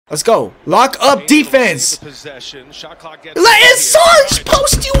Let's go. Lock up defense. Let Sarge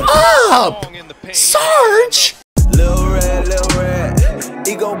post you up. Sarge. Little red,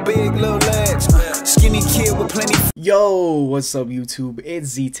 ego big, little legs, skinny kid with plenty. Yo, what's up, YouTube?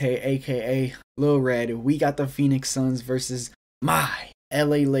 It's ZTAY, aka Lil Red. We got the Phoenix Suns versus my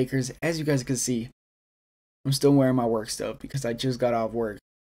LA Lakers. As you guys can see, I'm still wearing my work stuff because I just got off work.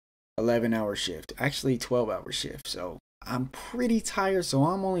 11-hour shift, actually 12-hour shift. So I'm pretty tired, so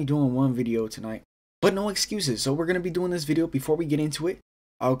I'm only doing one video tonight. But no excuses. So we're gonna be doing this video. Before we get into it,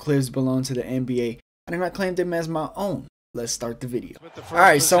 all clips belong to the NBA. I do not claim them as my own. Let's start the video.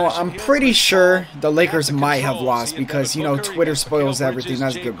 Alright, so I'm pretty sure the Lakers might have lost because, you know, Twitter spoils everything.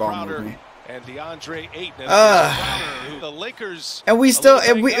 That's a good ball movement. And we still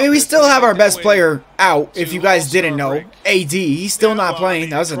have our best player out. If you guys didn't know, AD, he's still not playing.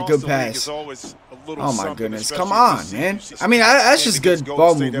 That was a good pass. Oh my goodness, come on, man. I mean, that's just good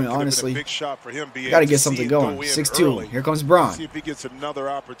ball movement, honestly. Gotta get something going. 6-2. Here comes Braun.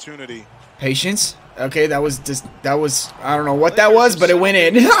 Patience. Okay, that was I don't know what that was, but it went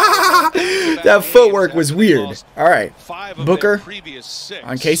in. That footwork was weird. All right, Booker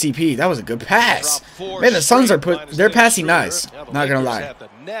on KCP. That was a good pass. Man, the Suns they're passing nice. Not gonna lie.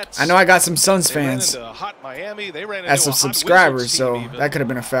 I know I got some Suns fans as some subscribers, so that could have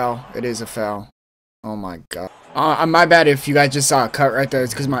been a foul. It is a foul. Oh my god. My bad if you guys just saw a cut right there.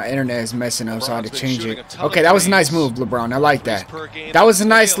 It's because my internet is messing up, so I had to change it. Okay, that was a nice move, LeBron. I like that. That was a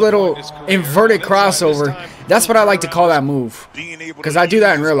nice little inverted crossover. That's what I like to call that move, because I do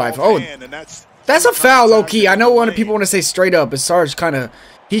that in real life. Oh, that's a foul, low-key. I know people want to say straight up, but Sarge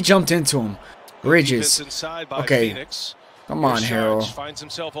he jumped into him. Bridges. Okay. Come on, Harold.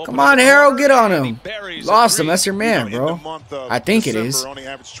 Come on, Harold. Get on him. Lost him. That's your man, bro. I think it is.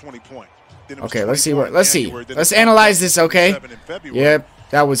 Okay, let's see. Let's analyze this, okay? Yep,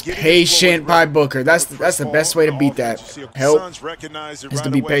 that was patient by Booker. That's the best way to beat that. Help is to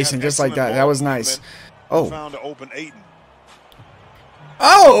be patient, just like that. That was nice. Oh.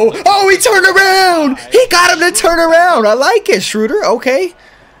 Oh, he turned around. He got him to turn around. I like it, Schroeder. Okay.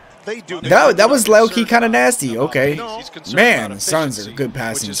 That was low-key kind of nasty. Okay. Man, the Suns are a good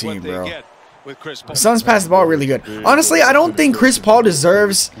passing team, bro. The Suns pass the ball really good. Honestly, I don't think Chris Paul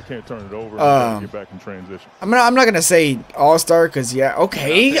deserves. I'm not gonna say All-Star because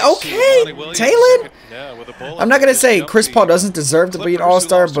okay, Taylor. I'm not gonna say Chris Paul doesn't deserve to be an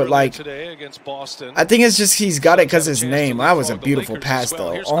All-Star, but like, I think it's just he's got it because his name. That was a beautiful pass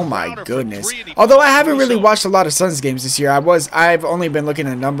though. Oh my goodness. Although I haven't really watched a lot of Suns games this year. I've only been looking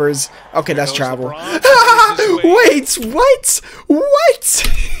at numbers. Okay, that's travel. Wait, what?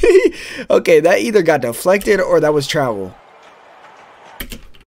 Okay, that either got deflected or that was travel.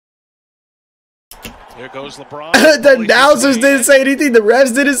 Here goes LeBron. The announcers didn't say anything. The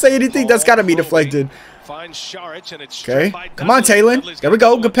refs didn't say anything. That's got to be deflected. Okay, come on, Taylor. There we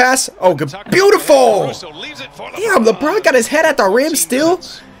go. Good pass. Oh, good. Beautiful. Damn, LeBron got his head at the rim still.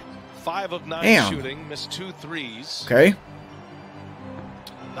 5 of 9 Damn. shooting, missed 2 threes. Okay.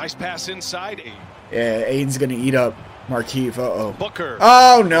 Nice pass inside. Yeah, Aiden's gonna eat up Markieff. Booker.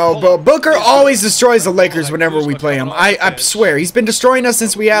 Oh no, but Booker always destroys the Lakers whenever we play him. I swear, he's been destroying us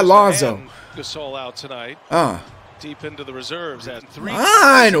since we had Lonzo. Gasol out tonight. Deep into the reserves at 3.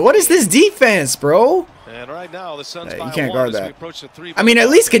 Man, what is this defense, bro? And right now the Suns you can't guard that. I mean, at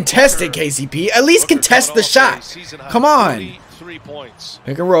least least contest it, KCP. At least contest the shot. Come on. 3 points.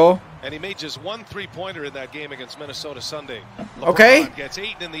 Pick and roll. And he made just 1 3-pointer in that game against Minnesota Sunday. Okay. Gets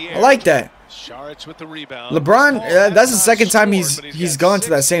 8 in the air. I like that. Sharich with the rebound. LeBron, that's the second time he's gone to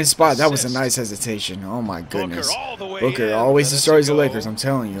that same spot. That was a nice hesitation. Oh my goodness. Booker always destroys the Lakers, I'm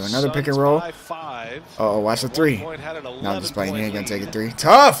telling you. Another pick and roll. Oh, watch the 3. No, I'm just playing. He ain't gonna take a 3.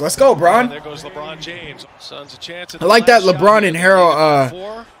 Tough. Let's go, Bron. There goes LeBron James. Suns a chance. I like that LeBron and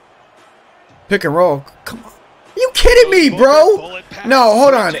Harold pick and roll. Come on. You kidding me, bro? No,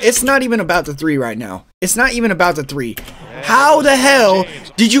 hold on. It's not even about the 3 right now. It's not even about the 3. How the hell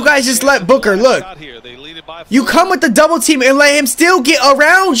did you guys just let Booker look? You come with the double team and let him still get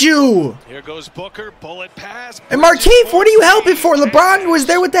around you. Here goes Booker, bullet pass. And Markieff, what are you helping for? LeBron was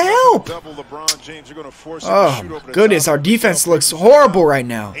there with the help. Oh, goodness. Our defense looks horrible right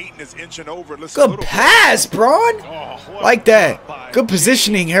now. Good pass, Braun. Like that. Good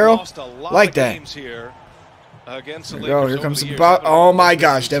positioning, Harold. Like that. against the Here we go. Lakers Here comes over the the ball. years. Oh my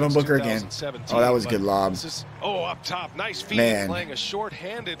gosh, Devin Booker again. 2017, Oh, that was a good lob. Up top, nice feed, Man. playing a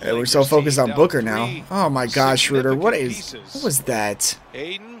short-handed Hey, we're Lakers so focused team on down Booker now. 3 Oh my gosh, Schroeder. What significant was that?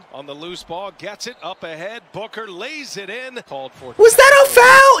 Aiden on the loose ball, gets it up ahead. Booker lays it in. Called for. Was that a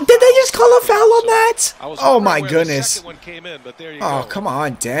foul? Did they just call a foul on that? I was Oh wondering my where the goodness. second one came in, but there you Oh, go. come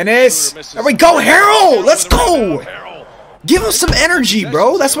on, Dennis. Schroeder misses. There we go, Harold. Let's go. Harold. Give us some energy,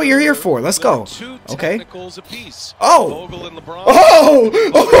 bro. That's what you're here for. Let's go. Two Okay. technicals apiece. Oh. Vogel and LeBron.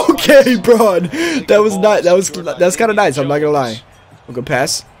 Oh, okay, Braun. That was not. That's kind of nice. I'm not gonna lie. A good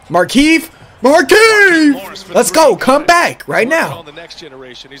pass, Markieff. Let's go. Come back right now. On the next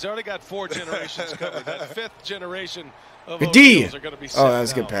generation, he's already got 4 generations covered. That 5th generation of Good D. O'Neals are gonna be Oh, that set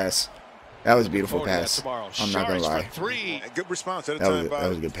was a good now. pass. That was a beautiful Forward to that pass. tomorrow. I'm not gonna Sharks lie. for 3. Good response at a That time was by a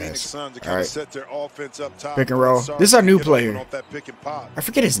good Phoenix pass. Suns to All kind right. of set their offense up top. Pick and roll. Sorry This is our to new get player. off that pick and pop. I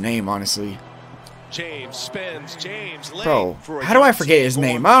forget his name, honestly. James spins. James late. Bro, how do I forget his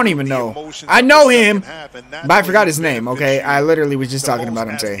name? I don't even know. I know him, but I forgot his name, okay? I literally was just talking about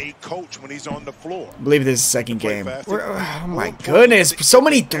him today. I believe this is the second game. Oh my goodness. So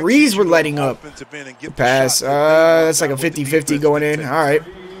many threes we're letting up. Pass. That's like a 50-50 going in. All right.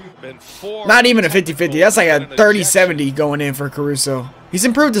 Been 4 Not even a 50-50. That's like a 30-70 going in for Caruso. He's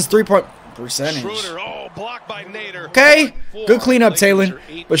improved his three-point percentage. Schroeder, blocked by Nader. Okay, good cleanup, Taylor.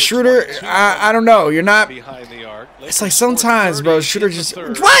 But Schroeder, I don't know. You're not. Behind the arc. It's like sometimes, bro. Schroeder just.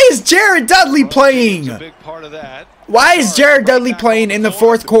 Why is Jared Dudley playing? A big part of that. Why is Jared Dudley playing in the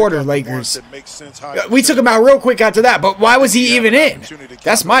fourth quarter, Lakers? We took him out real quick after that, but why was he even in?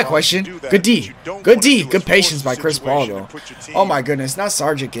 That's my question. Good D. Good D. Good patience by Chris Paul, though. Oh, my goodness. Not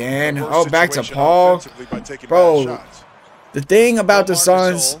Sarge again. Oh, back to Paul. Bro, the thing about the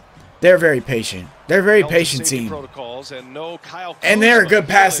Suns, they're very patient. They're a very patient team. And they're a good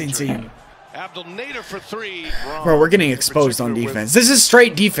passing team. For 3. Bro, we're getting exposed on defense. This is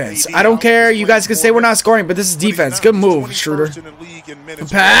straight defense. I don't care. You guys can say we're not scoring, but this is defense. Good move, Schroeder.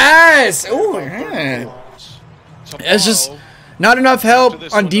 Pass. Ooh, yeah. It's just not enough help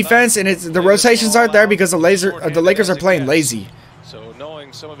on defense, and the rotations aren't there because the Lakers are playing lazy.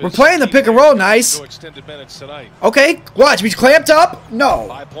 We're playing the pick and roll nice. Okay, watch. We clamped up. No.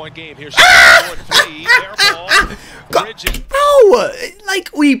 5-point game here. Bro, like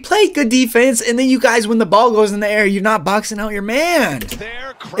we play good defense, and then you guys, when the ball goes in the air, you're not boxing out your man.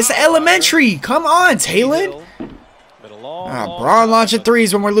 It's elementary. Come on, Taylor. Braun launching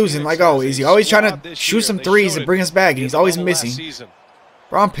threes when we're losing, like always. He's always trying to shoot some threes and bring us back, and he's always missing.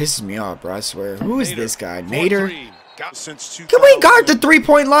 Braun pisses me off, bro. I swear. Who is this guy? Nader? Can we guard the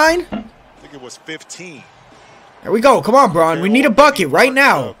three-point line? I think it was 15. There we go. Come on, Braun. We need a bucket right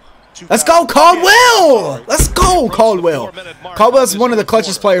now. Let's go, Caldwell! Let's go, Caldwell. Caldwell's one of the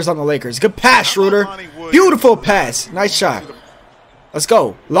clutchest players on the Lakers. Good pass, Schroeder. Beautiful pass. Nice shot. Let's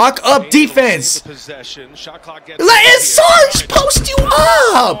go. Lock up defense. Let Sarge post you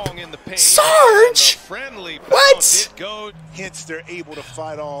up. Sarge? What? Hence, they're able to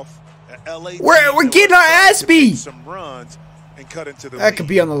fight off LA. We're getting our ass beat. Some runs and cut into the That could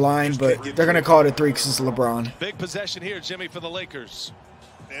be on the line, but they're going to call it a 3 because it's LeBron. Big possession here, Jimmy, for the Lakers.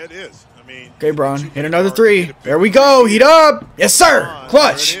 It is. I mean, okay, Braun. Hit another 3. There we go. Heat up. Yes, sir.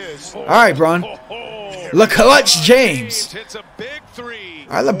 Clutch. All right, Braun. Clutch James.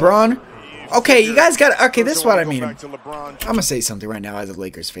 All right, LeBron. Okay, you guys got. Okay, this is what I mean. I'm going to say something right now as a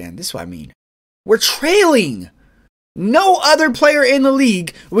Lakers fan. This is what I mean. We're trailing. No other player in the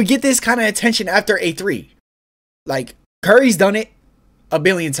league would get this kind of attention after a 3. Like, Curry's done it a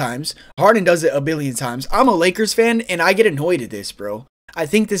billion times. Harden does it a billion times. I'm a Lakers fan, and I get annoyed at this, bro. I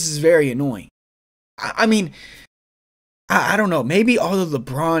think this is very annoying. I mean, I don't know. Maybe all of the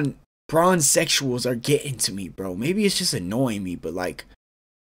LeBron sexuals are getting to me, bro. Maybe it's just annoying me, but like,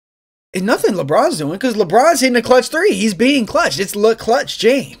 it's nothing LeBron's doing because LeBron's hitting a clutch 3. He's being clutch. It's clutch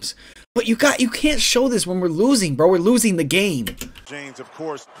James. But you can't show this when we're losing, bro. We're losing the game. James, of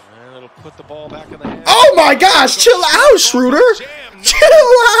course. And it'll put the ball back in the hands. Oh my gosh, chill out, Schroeder. Chill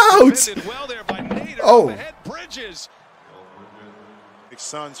out. Oh. Big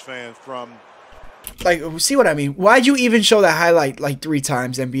Suns fan from. Like, see what I mean? Why'd you even show that highlight like 3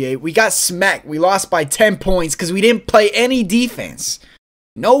 times, NBA? We got smacked. We lost by 10 points because we didn't play any defense.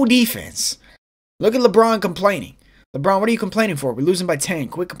 No defense. Look at LeBron complaining. LeBron, what are you complaining for? We're losing by 10.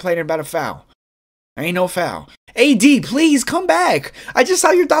 Quit complaining about a foul. Ain't no foul. AD, please come back. I just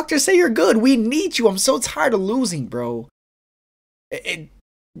saw your doctor say you're good. We need you. I'm so tired of losing, bro. The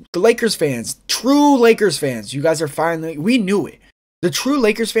Lakers fans, true Lakers fans, you guys are finally, we knew it. The true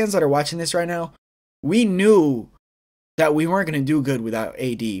Lakers fans that are watching this right now, we knew that we weren't going to do good without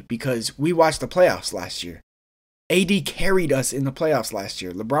AD because we watched the playoffs last year. AD carried us in the playoffs last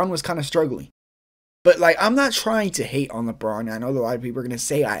year. LeBron was kind of struggling. But, like, I'm not trying to hate on LeBron. I know a lot of people are going to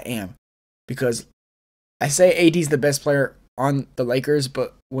say I am. Because I say AD's the best player on the Lakers.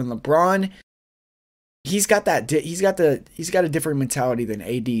 But when LeBron, he's got a different mentality than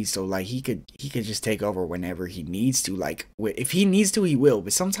AD. So, like, he could just take over whenever he needs to. Like, if he needs to, he will.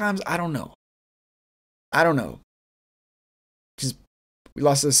 But sometimes, I don't know. Just, we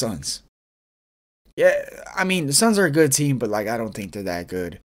lost to the Suns. Yeah, I mean, the Suns are a good team. But, like, I don't think they're that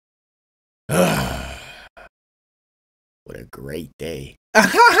good. What a great day.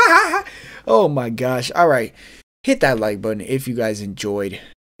 Oh my gosh. All right. Hit that like button if you guys enjoyed.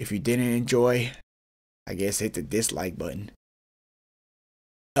 If you didn't enjoy, I guess hit the dislike button.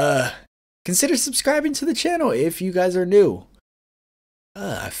 Consider subscribing to the channel if you guys are new.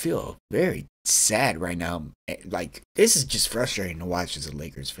 I feel very sad right now. Like, this is just frustrating to watch as a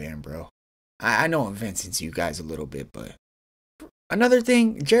Lakers fan, bro. I know I'm venting to you guys a little bit, but another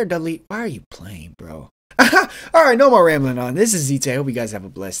thing, Jared Dudley, why are you playing, bro? Alright, no more rambling on. This is ZTAY. I hope you guys have a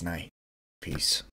blessed night. Peace.